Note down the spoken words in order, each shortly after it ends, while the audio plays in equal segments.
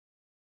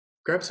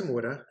Grab some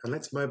water and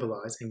let's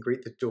mobilize and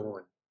greet the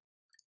dawn.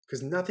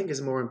 Because nothing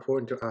is more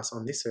important to us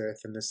on this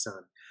earth than the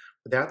sun.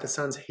 Without the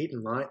sun's heat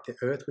and light, the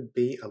earth would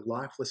be a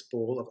lifeless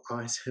ball of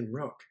ice and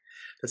rock.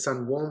 The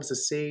sun warms the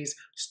seas,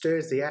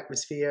 stirs the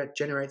atmosphere,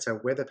 generates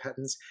our weather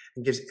patterns,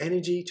 and gives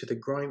energy to the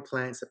growing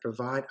plants that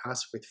provide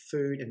us with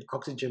food and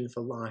oxygen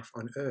for life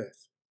on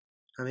earth.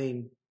 I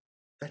mean,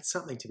 that's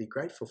something to be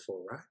grateful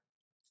for, right?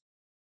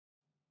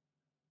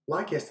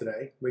 Like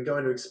yesterday, we're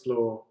going to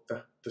explore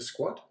the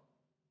squat,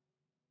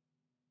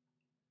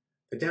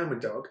 the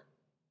downward dog,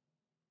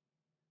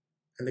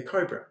 and the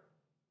cobra.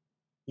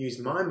 Use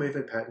my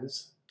movement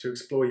patterns to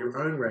explore your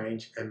own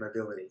range and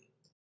mobility.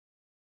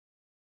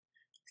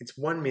 It's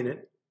 1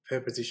 minute per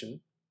position.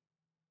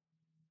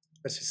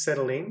 Let's just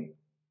settle in,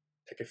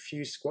 take a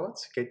few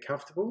squats, get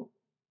comfortable,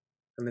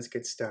 and let's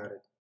get started.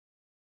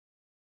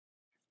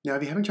 Now,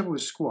 if you're having trouble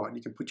with squat,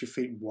 you can put your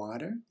feet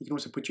wider. You can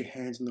also put your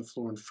hands on the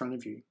floor in front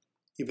of you.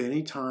 If at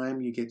any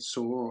time you get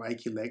sore or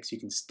achy legs, you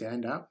can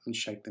stand up and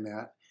shake them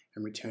out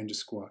and return to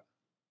squat.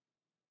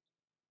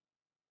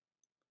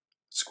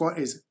 Squat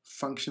is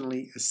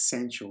functionally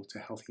essential to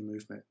healthy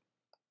movement.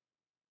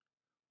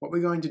 What we're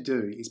going to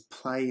do is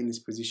play in this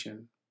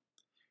position.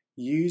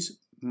 Use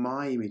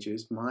my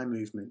images, my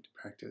movement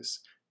practice,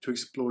 to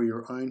explore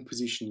your own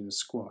position in a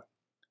squat.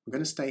 We're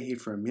going to stay here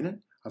for a minute.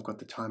 I've got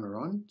the timer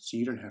on, so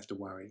you don't have to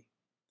worry.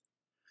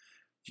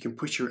 You can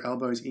push your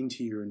elbows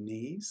into your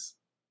knees,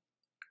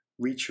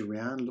 reach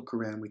around, look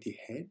around with your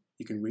head.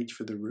 You can reach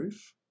for the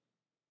roof.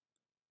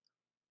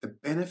 The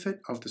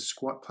benefit of the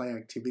squat play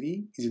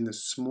activity is in the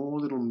small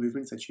little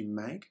movements that you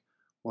make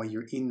while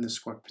you're in the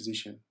squat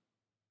position.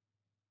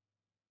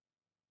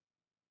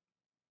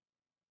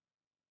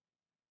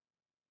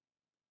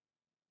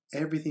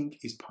 Everything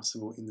is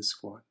possible in the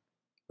squat.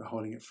 We're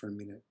holding it for a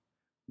minute.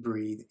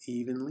 Breathe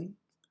evenly,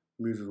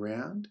 move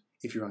around.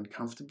 If you're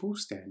uncomfortable,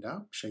 stand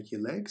up, shake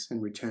your legs,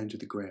 and return to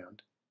the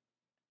ground.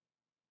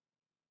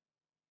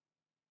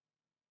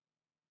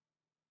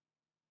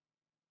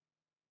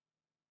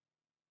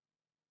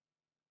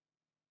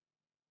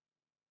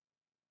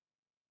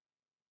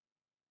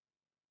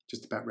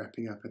 Just about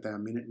wrapping up at our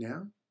minute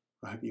now.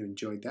 I hope you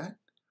enjoyed that.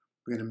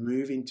 We're going to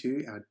move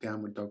into our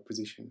downward dog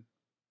position.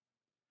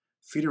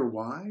 Feet are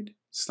wide,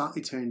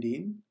 slightly turned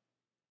in,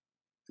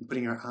 and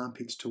putting our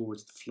armpits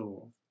towards the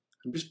floor.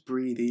 And just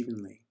breathe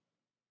evenly.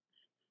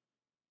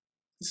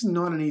 This is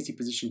not an easy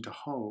position to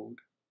hold.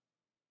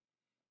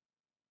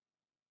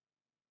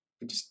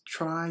 But just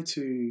try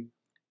to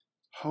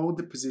hold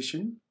the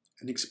position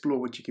and explore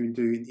what you can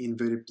do in the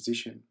inverted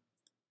position.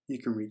 You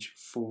can reach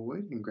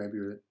forward and grab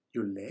your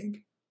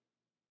leg.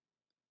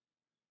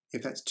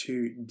 If that's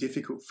too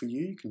difficult for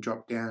you, you can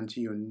drop down to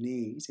your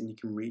knees and you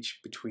can reach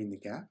between the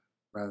gap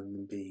rather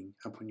than being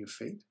up on your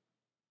feet.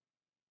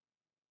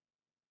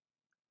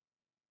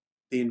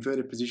 The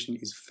inverted position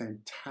is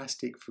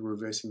fantastic for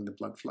reversing the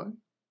blood flow.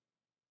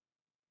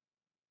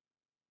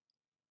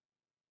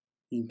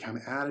 You can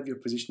come out of your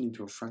position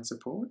into a front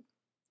support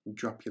and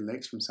drop your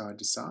legs from side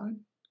to side.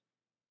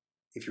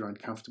 If you're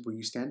uncomfortable,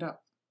 you stand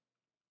up.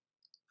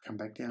 Come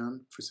back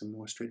down for some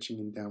more stretching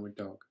in downward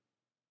dog.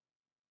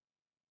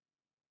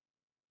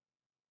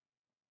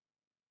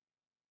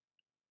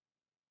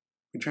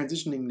 We're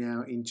transitioning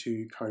now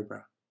into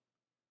cobra.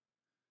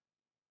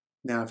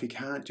 Now, if you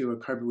can't do a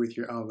cobra with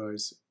your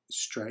elbows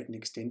straight and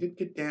extended,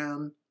 get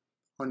down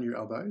on your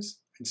elbows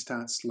and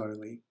start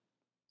slowly.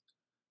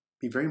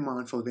 Be very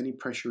mindful of any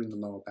pressure in the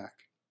lower back.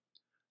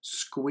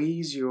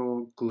 Squeeze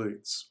your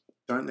glutes.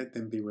 Don't let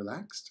them be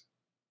relaxed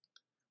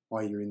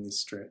while you're in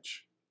this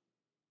stretch.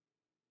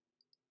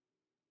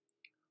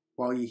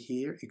 While you're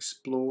here,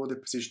 explore the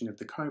position of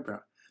the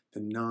cobra,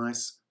 the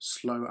nice,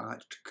 slow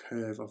arched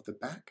curve of the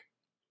back.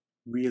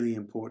 Really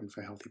important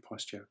for healthy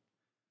posture.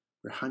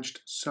 We're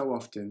hunched so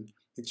often,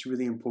 it's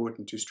really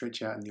important to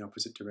stretch out in the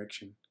opposite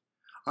direction.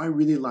 I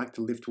really like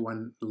to lift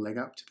one leg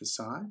up to the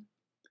side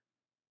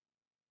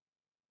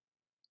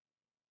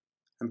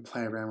and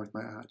play around with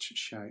my arch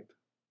shape.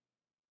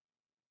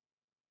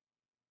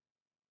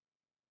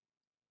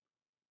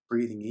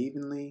 Breathing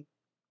evenly,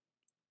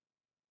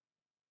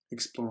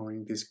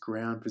 exploring this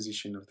ground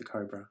position of the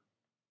cobra.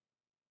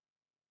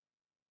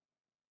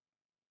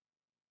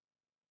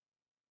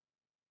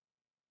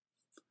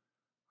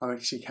 I've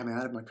actually come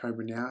out of my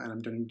cobra now and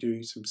I'm going to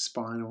do some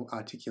spinal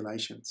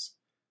articulations.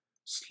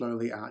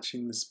 Slowly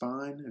arching the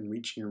spine and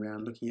reaching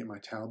around, looking at my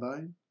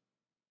tailbone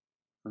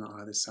on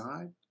either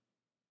side.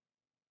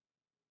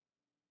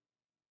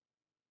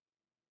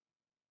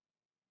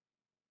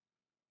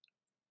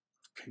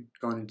 I've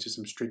gone into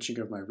some stretching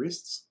of my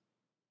wrists.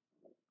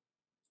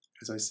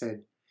 As I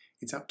said,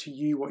 it's up to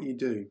you what you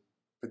do,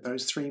 but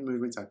those 3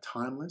 movements are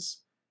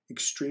timeless,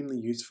 extremely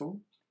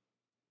useful.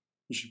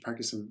 You should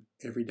practice them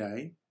every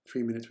day,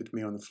 3 minutes with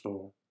me on the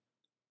floor.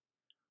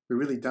 We're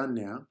really done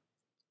now,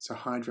 so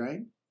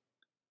hydrate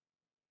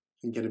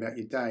and get about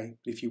your day.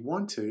 But if you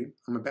want to,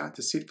 I'm about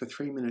to sit for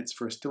 3 minutes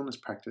for a stillness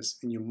practice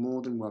and you're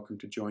more than welcome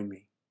to join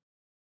me.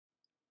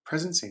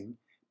 Presencing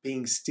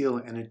being still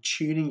and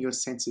attuning your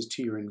senses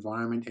to your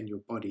environment and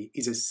your body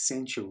is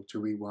essential to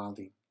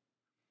rewilding.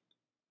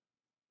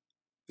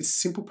 This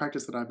simple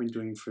practice that I've been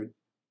doing for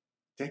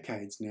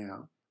decades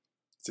now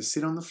is to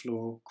sit on the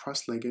floor,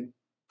 cross-legged,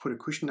 put a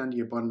cushion under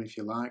your bottom if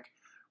you like,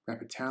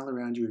 wrap a towel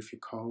around you if you're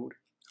cold.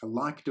 I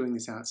like doing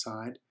this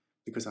outside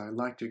because I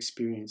like to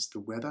experience the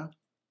weather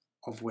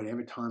of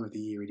whatever time of the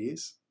year it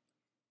is.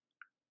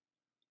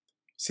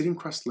 Sitting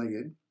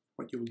cross-legged,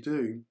 what you'll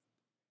do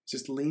is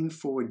just lean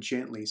forward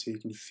gently so you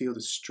can feel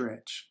the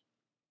stretch.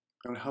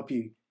 That will help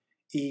you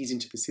ease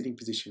into the sitting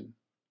position.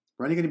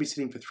 We're only going to be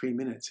sitting for 3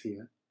 minutes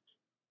here.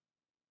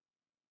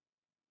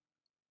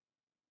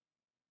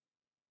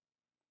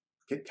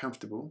 Get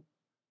comfortable.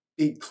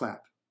 Big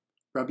clap.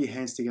 Rub your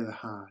hands together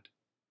hard.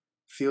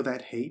 Feel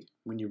that heat.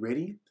 When you're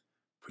ready,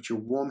 put your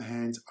warm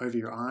hands over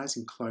your eyes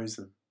and close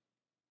them.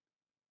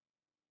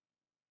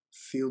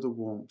 Feel the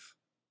warmth.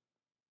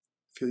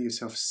 Feel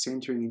yourself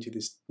centering into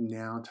this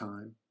now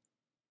time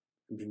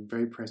and being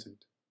very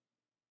present.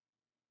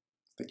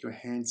 Let your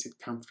hands sit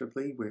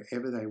comfortably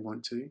wherever they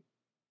want to.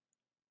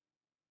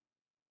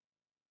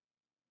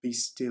 Be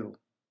still.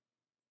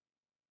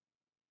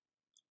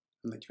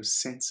 And let your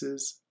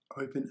senses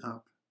open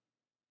up.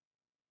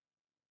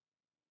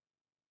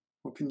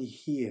 What can you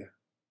hear?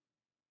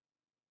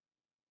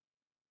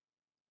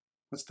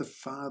 What's the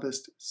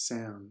farthest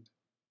sound?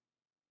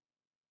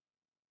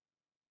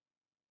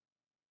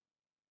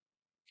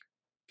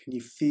 Can you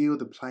feel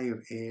the play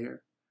of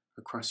air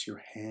across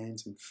your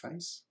hands and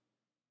face?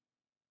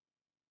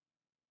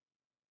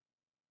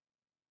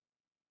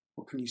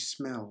 What can you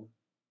smell?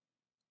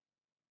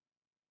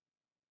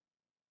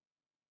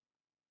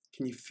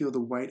 Can you feel the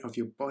weight of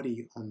your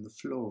body on the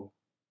floor?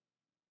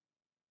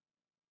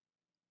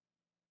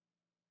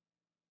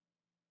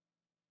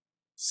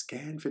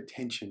 Scan for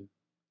tension,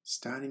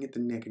 starting at the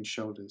neck and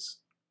shoulders.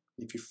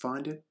 If you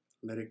find it,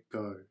 let it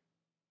go.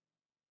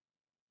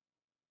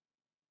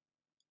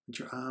 Let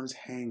your arms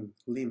hang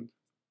limp.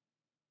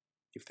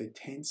 If they're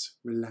tense,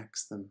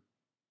 relax them.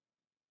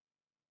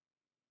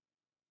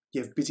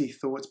 You have busy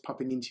thoughts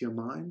popping into your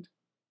mind?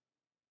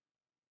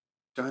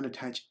 Don't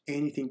attach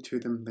anything to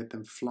them, let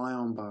them fly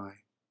on by.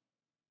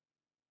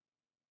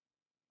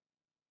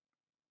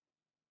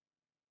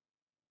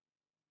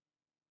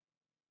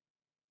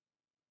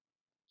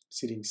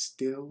 Sitting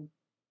still,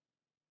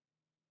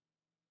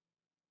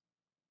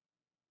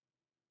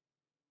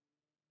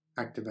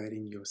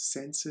 activating your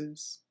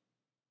senses,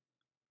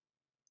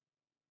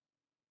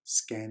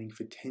 scanning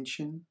for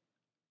tension,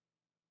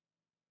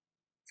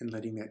 and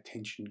letting that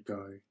tension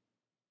go.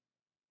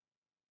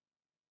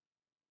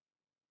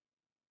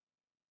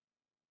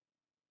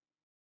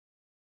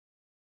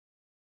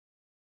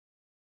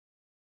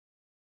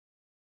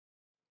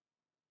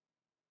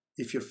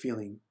 If you're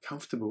feeling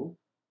comfortable,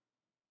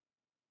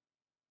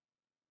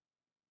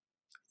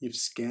 you've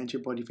scanned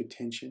your body for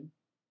tension,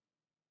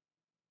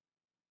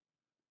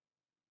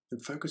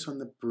 then focus on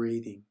the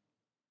breathing.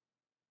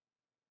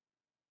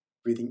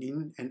 Breathing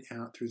in and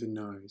out through the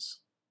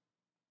nose.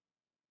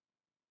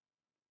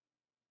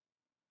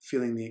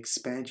 Feeling the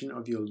expansion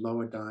of your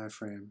lower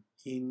diaphragm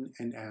in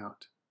and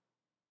out.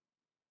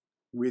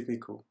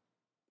 Rhythmical.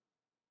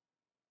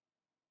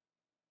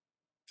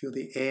 Feel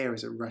the air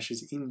as it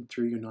rushes in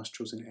through your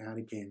nostrils and out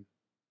again.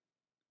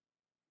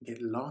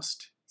 Get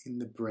lost in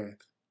the breath.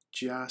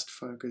 Just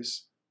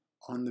focus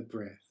on the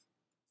breath.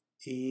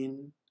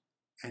 In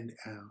and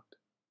out.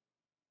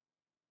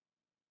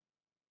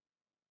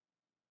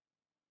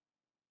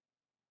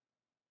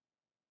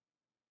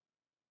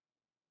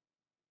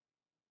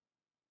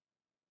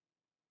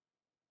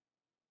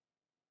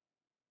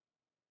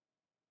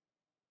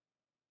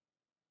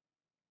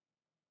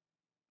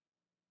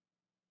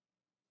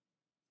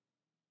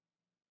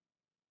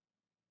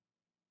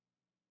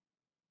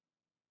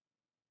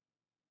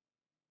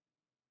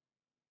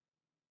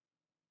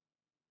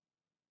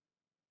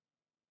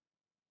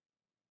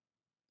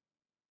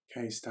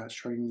 Okay, start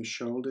shrugging the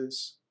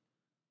shoulders,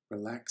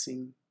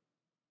 relaxing,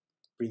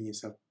 bring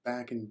yourself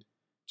back into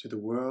the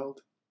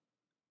world.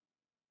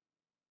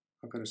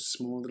 I've got a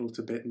small little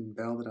Tibetan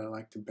bell that I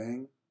like to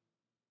bang.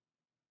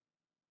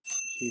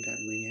 Hear that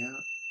ring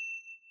out.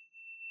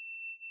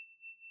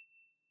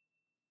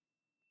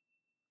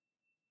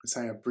 I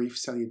say a brief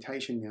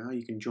salutation now.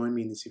 You can join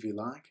me in this if you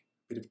like.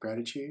 A bit of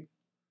gratitude.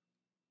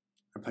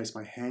 I place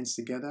my hands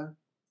together,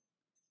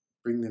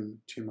 bring them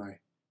to my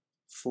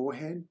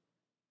forehead,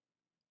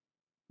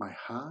 my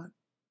heart,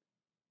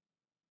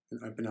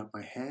 and open up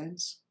my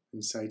hands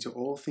and say to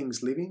all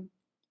things living,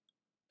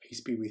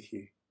 peace be with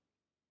you.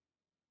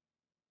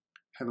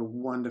 Have a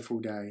wonderful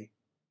day.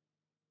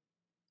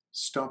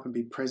 Stop and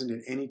be present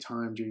at any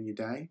time during your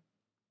day.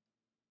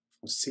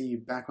 I'll see you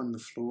back on the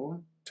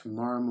floor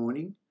tomorrow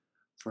morning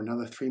for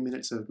another 3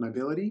 minutes of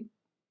mobility,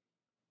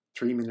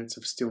 3 minutes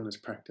of stillness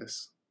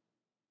practice.